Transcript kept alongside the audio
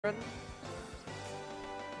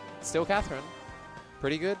Still Katherine.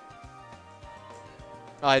 Pretty good.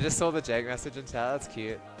 Oh, I just saw the Jake message in chat. That's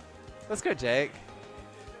cute. Let's go, Jake.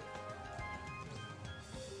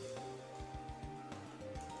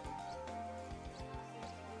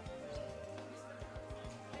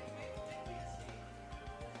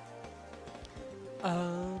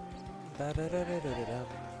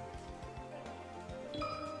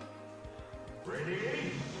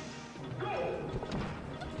 Ready? Go!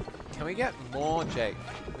 Can we get more Jake?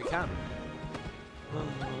 We can.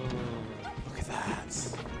 Look at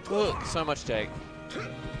that. Look, so much Jake.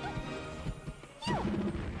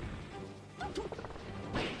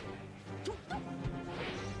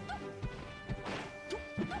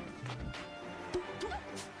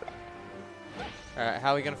 Alright,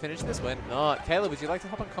 how are we going to finish this? We're not. Caleb, would you like to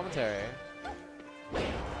hop on commentary?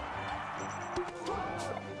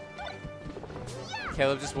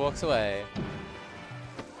 Caleb just walks away.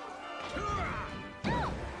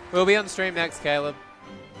 We'll be on stream next, Caleb.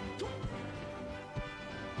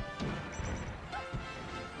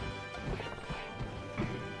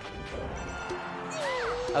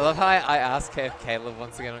 I love how I ask if Caleb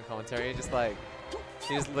wants to get on commentary. Just like,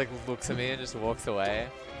 he just like looks at me and just walks away.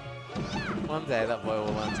 One day that boy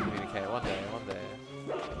will learn to communicate. One day, one day.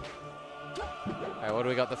 Alright, what do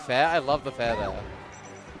we got? The fair? I love the fair there.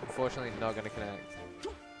 Unfortunately, not going to connect.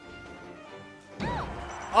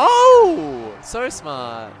 Oh! So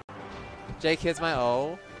smart. Jake here's my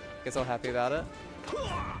O. Gets all happy about it.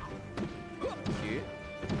 Cute.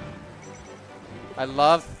 I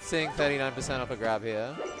love seeing 39% off a grab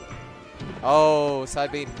here. Oh,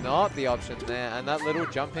 side B not the option there. And that little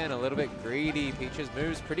jump in, a little bit greedy. Peaches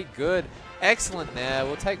moves pretty good. Excellent there.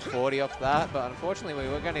 We'll take 40 off that. But unfortunately, we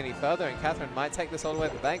weren't going any further. And Katherine might take this all the way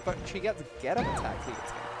to the bank. But she gets a get-up attack.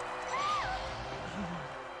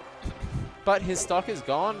 But his stock is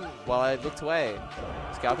gone while I looked away.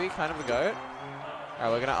 Scalpy, kind of the goat. Alright,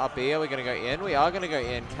 we're going to up B. Are we going to go in? We are going to go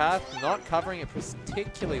in. Kath not covering it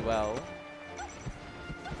particularly well.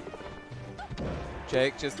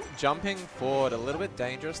 Jake just jumping forward. A little bit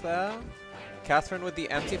dangerous there. Katherine with the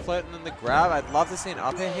empty float and then the grab. I'd love to see an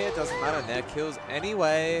up air here. Doesn't matter. Nair kills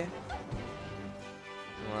anyway.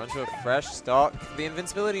 And we're onto a fresh stock. The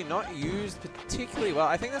invincibility not used particularly well.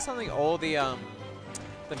 I think that's something all the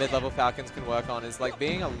mid-level Falcons can work on, is like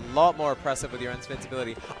being a lot more oppressive with your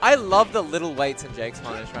invincibility. I love the little weights in Jake's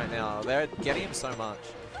punish right now. They're getting him so much.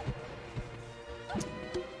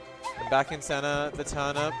 And back in center, the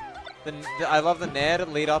turnip. I love the nair to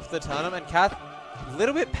lead up the turnip, and Kath, a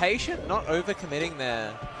little bit patient, not over-committing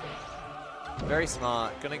there. Very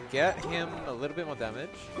smart. Gonna get him a little bit more damage.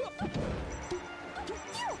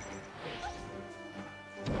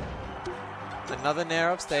 Another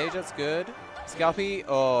nair off stage, that's good. Scalpy,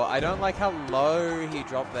 oh, I don't like how low he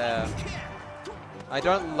dropped there. I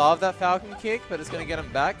don't love that Falcon kick, but it's going to get him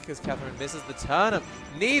back because Katherine misses the turnip.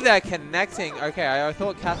 Neither connecting. Okay, I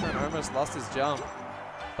thought Katherine almost lost his jump,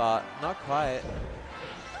 but not quite.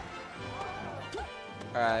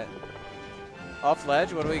 Alright. Off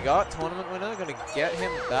ledge, what do we got? Tournament winner, going to get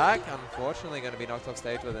him back. Unfortunately, going to be knocked off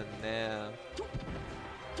stage with a nair.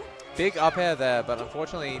 Big up air there, but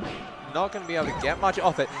unfortunately not going to be able to get much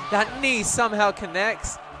off it. That knee somehow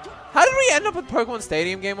connects. How did we end up with Pokemon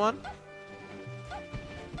Stadium Game 1?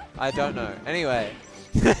 I don't know. Anyway.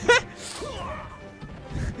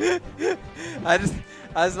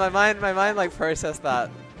 my mind like processed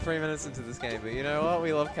that 3 minutes into this game, but you know what?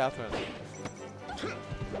 We love Katherine.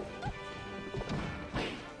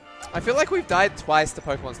 I feel like we've died twice to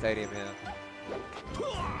Pokemon Stadium here.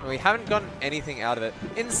 And we haven't gotten anything out of it.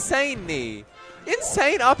 Insane knee.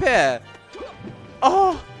 Insane up air.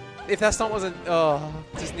 Oh, if that stomp wasn't, oh,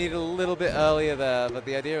 just needed a little bit earlier there, but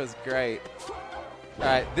the idea was great. All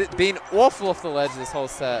right, being awful off the ledge this whole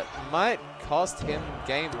set might cost him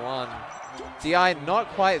game 1. DI not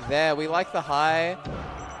quite there. We like the high.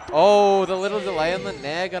 Oh, the little delay on the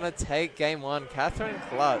nair gonna take game 1. Katherine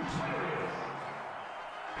clutch.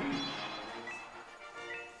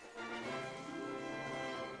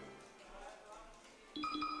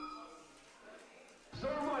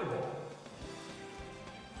 Survival.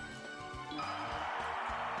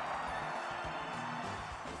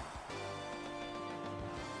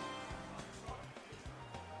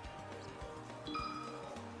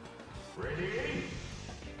 Ready?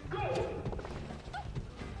 Go!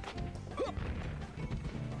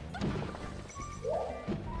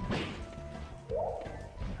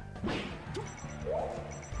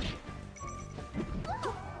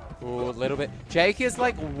 Ooh, a little bit. Jake is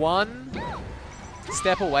like one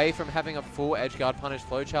step away from having a full edge guard punish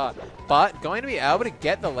flowchart. but going to be able to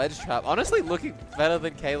get the ledge trap. Honestly, looking better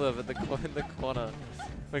than Caleb at in the corner.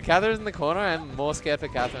 When Katherine's in the corner, I'm more scared for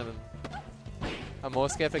Katherine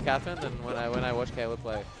than when I watch Caleb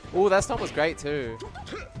play. Ooh, that stomp was great too.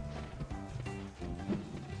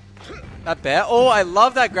 That bear. Oh, I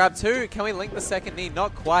love that grab too. Can we link the second knee?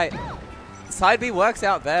 Not quite. Side B works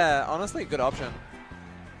out there. Honestly, a good option.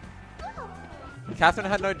 Katherine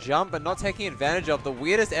had no jump, but not taking advantage of the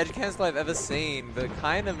weirdest edge cancel I've ever seen, but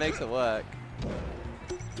kind of makes it work.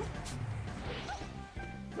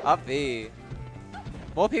 Up B.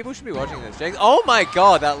 More people should be watching this. Jake. Oh my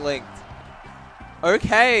god, that linked.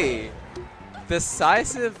 Okay.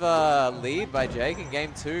 Decisive lead by Jake in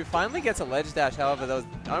game 2. Finally gets a ledge dash, however, there was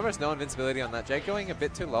almost no invincibility on that. Jake going a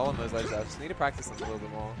bit too low on those ledge dashes. Need to practice them a little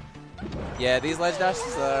bit more. Yeah, these ledge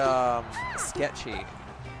dashes are sketchy.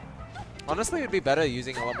 Honestly, it would be better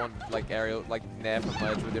using a lot more like aerial, like nair from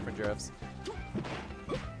ledge with different drifts.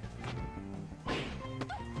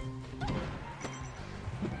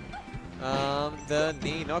 The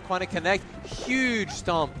knee, not quite a connect. Huge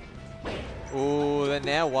stomp. Ooh, the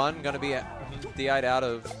nair one gonna be DI'd out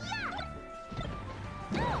of.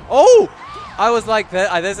 Oh! I was like,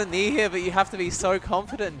 there's a knee here, but you have to be so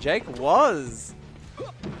confident. Jake was.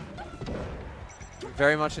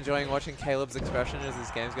 Very much enjoying watching Caleb's expression as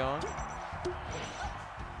this game's going.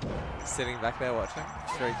 Sitting back there watching.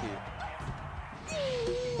 It's very cute.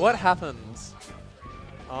 What happens?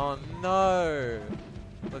 Oh no.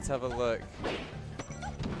 Let's have a look.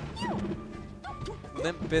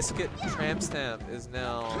 Limp Biscuit Tramp Stamp is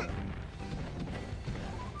now.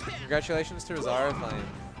 Congratulations to Rosario Flame.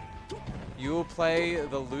 You will play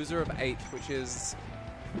the loser of 8, which is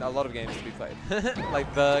a lot of games to be played.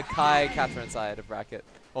 Like the Kai Katherine side of bracket.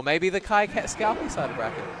 Or maybe the Kai Scalpy side of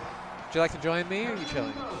bracket. Would you like to join me or are you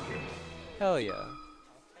chilling? Hell yeah.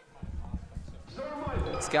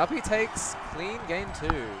 Scalpy takes clean game 2.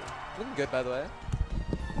 Looking good, by the way.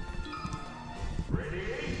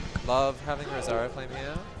 Love having Rosario Flame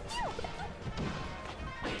here.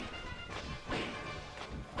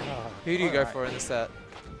 Who do you go for in the set?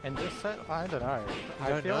 In this set, I don't know.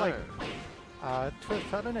 I feel like, to a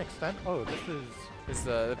certain extent, This is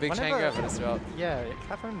the big chain grab as well. Yeah,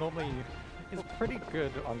 Katherine normally is pretty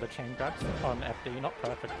good on the chain grabs on FD, not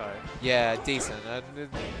perfect though. Yeah, decent.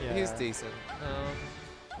 Yeah. He's decent.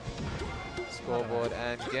 Scoreboard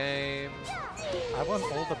and game. I want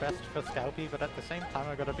all the best for Scalpy, but at the same time,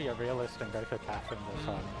 I've got to be a realist and go for Katherine this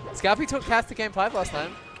time. Scalpy took Kath to game 5 last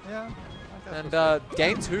time. Yeah. And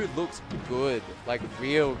game 2 looks good, like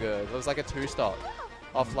real good. It was like a 2-stop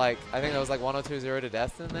off like, I think there was like 1 or 2-0 to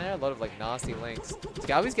death in there. A lot of like nasty links.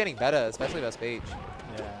 Scalpy's getting better, especially versus Beach.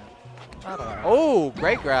 Yeah. I don't know. Oh,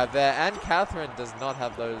 great grab there. And Katherine does not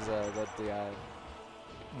have those, that DI.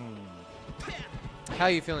 How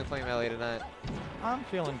are you feeling playing Melee tonight? I'm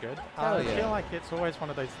feeling good. Hell I yeah. feel like it's always one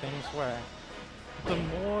of those things where the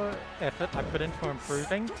more effort I put into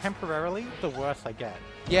improving, temporarily, the worse I get.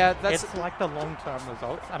 Yeah, that's... It's like the long-term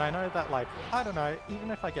results, and I know that, like, I don't know,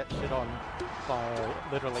 even if I get shit on by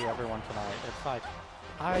literally everyone tonight, it's like,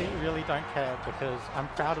 I really don't care because I'm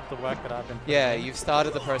proud of the work that I've been putting Yeah, in. you've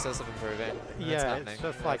started the process of improving. Yeah, it's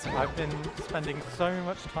just like, I've been spending so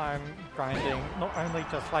much time grinding, not only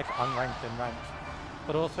just like unranked and ranked,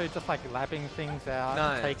 but also just like labbing things out,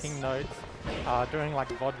 Nice. taking notes, doing like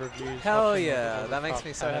VOD reviews. Hell watching yeah, videos that and makes stuff.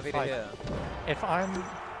 me so And happy it's to like, hear. if I'm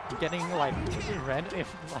getting like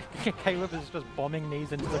if like Caleb is just bombing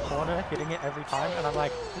knees into the corner, hitting it every time, and I'm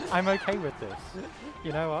like, I'm okay with this.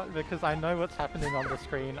 You know what? Because I know what's happening on the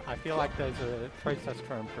screen. I feel like there's a process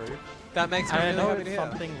to improve. That makes me And really I know happy to it's hear.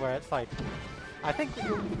 something where it's like, I think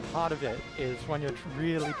part of it is when you're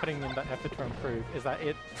really putting in the effort to improve, is that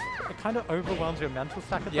it kind of overwhelms your mental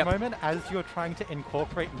stack at the moment as you're trying to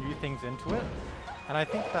incorporate new things into it. And I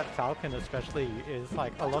think that Falcon especially is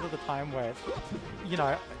like a lot of the time where it's, you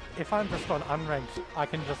know, if I'm just on unranked, I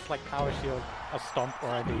can just like power shield a stomp or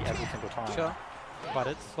a knee every single time. Sure. But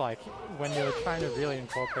it's like when you're trying to really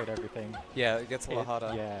incorporate everything. Yeah, it gets a lot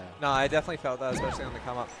harder. Yeah. No, I definitely felt that, especially on the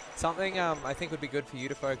come up. Something I think would be good for you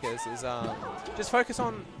to focus is just focus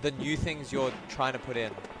on the new things you're trying to put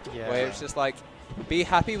in. Yeah. Where it's just like, be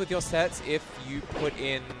happy with your sets if you put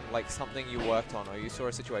in like something you worked on or you saw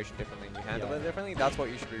a situation differently and you handle it differently. That's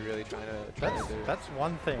what you should be really trying to do. That's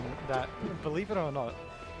one thing that, believe it or not,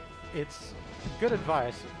 it's good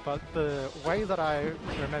advice, but the way that I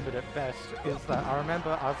remembered it best is that I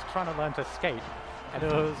remember I was trying to learn to skate, and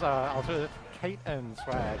it was I was with Kate and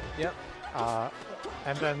Swag. Yep.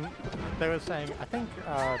 And then they were saying, I think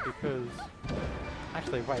because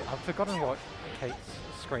actually wait, I've forgotten what Kate's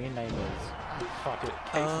screen name is. Fuck it.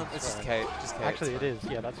 Kate It's just Kate. Just Kate. Actually, it is.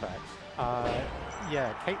 Yeah, that's right.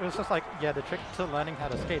 Yeah, Kate was just like, yeah, the trick to learning how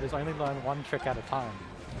to skate is only learn one trick at a time.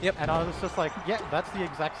 Yep. And I was just like, yeah, that's the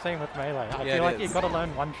exact same with Melee. I Yeah, feel like is. you've got to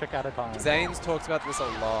learn one trick at a time. Zane's talked about this a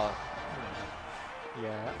lot.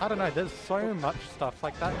 Yeah, I don't know, there's so much stuff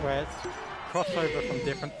like that where it's crossover from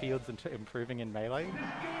different fields into improving in Melee,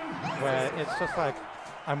 where it's just like,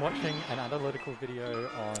 I'm watching an analytical video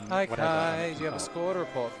on Hi whatever. Kai, do you have a score to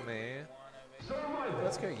report for me?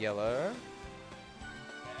 Let's go yellow.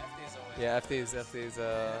 Yeah, FD's,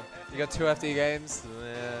 you got 2 FD games?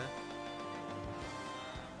 Yeah.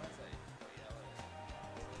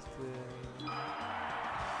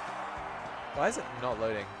 Why is it not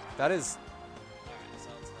loading? That is...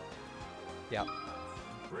 Yeah.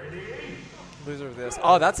 Loser of this.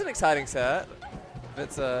 Oh, that's an exciting set.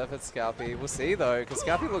 If it's Scalpy. We'll see though, because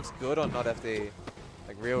Scalpy looks good on not FD.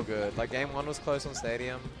 Like real good. Like game 1 was close on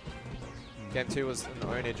Stadium. Game 2 was an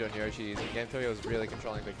ownage on Yoshi's, and Game 3 was really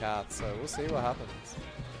controlling the cats, so we'll see what happens.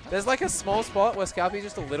 There's like a small spot where Scalpy's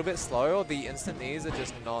just a little bit slow, or the instant knees are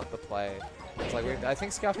just not the play. It's like I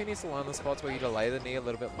think Scalpy needs to learn the spots where you delay the knee a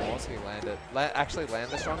little bit more so you land it. Actually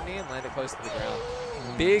land the strong knee and land it close to the ground.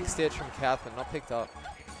 Big stitch from Katherine, not picked up.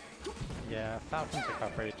 Yeah, Falcon's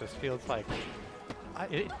recovery just feels like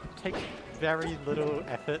it takes very little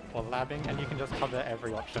effort or labbing, and you can just cover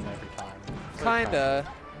every option every time. So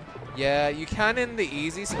Kinda. Yeah, you can in the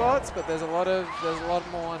easy spots, but there's a lot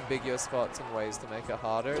more ambiguous spots and ways to make it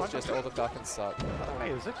harder. It's just all the Falcons suck.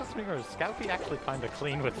 Wait, is it just me or is Scalpy actually kind of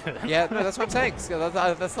clean with it? Yeah, no, that's what I'm saying.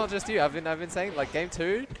 That's not just you. I've been saying like game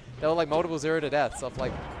 2, they were like multiple 0 to deaths off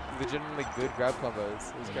like legitimately good grab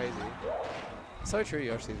combos. It was crazy. So true,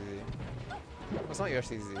 Yoshi's easy. Well, it's not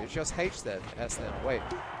Yoshi's easy. It's just H then. S then. Wait,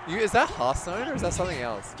 is that Hearthstone or is that something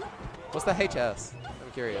else? What's the HS?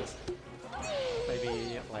 I'm curious.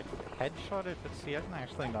 Maybe like headshot if it's CS. No,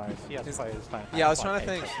 actually no. CS players don't. Yeah, I was have, trying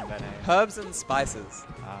to like, think. headshots in their name. Herbs and spices.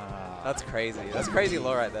 Ah. That's crazy. That's crazy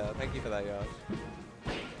lore right there. Thank you for that,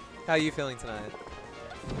 Yosh. How are you feeling tonight?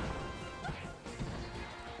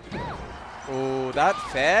 Ooh, that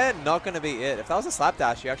fair? Not going to be it. If that was a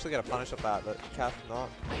slapdash, you actually get a punish off that, but Kath,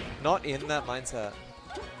 not in that mindset.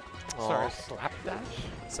 Sorry, Aw. slapdash?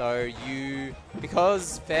 So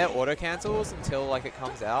because fair auto cancels until like it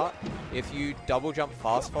comes out, if you double jump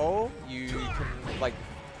fast fall, you can like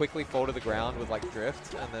quickly fall to the ground with like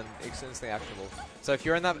drift and then it's instantly actionable. So if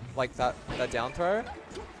you're in that like that down throw,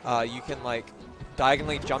 you can like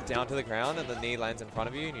diagonally jump down to the ground and the knee lands in front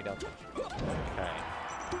of you and you down. Okay.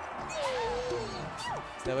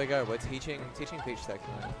 So there we go. We're teaching Peach Tech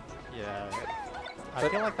tonight. Yeah. I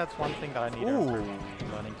But- feel like that's one thing that I need to improve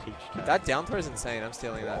in learning Peach Tech. That down throw is insane. I'm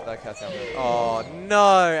stealing that cat down throw. Oh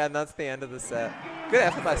no! And that's the end of the set. Good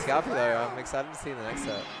effort by Scalpy though. I'm excited to see the next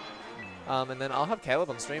set. And then I'll have Caleb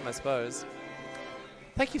on stream, I suppose.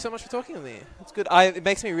 Thank you so much for talking to me. It's good. It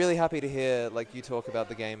makes me really happy to hear like you talk about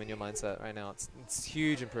the game and your mindset right now. It's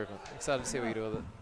huge improvement. Excited to see what you do with it.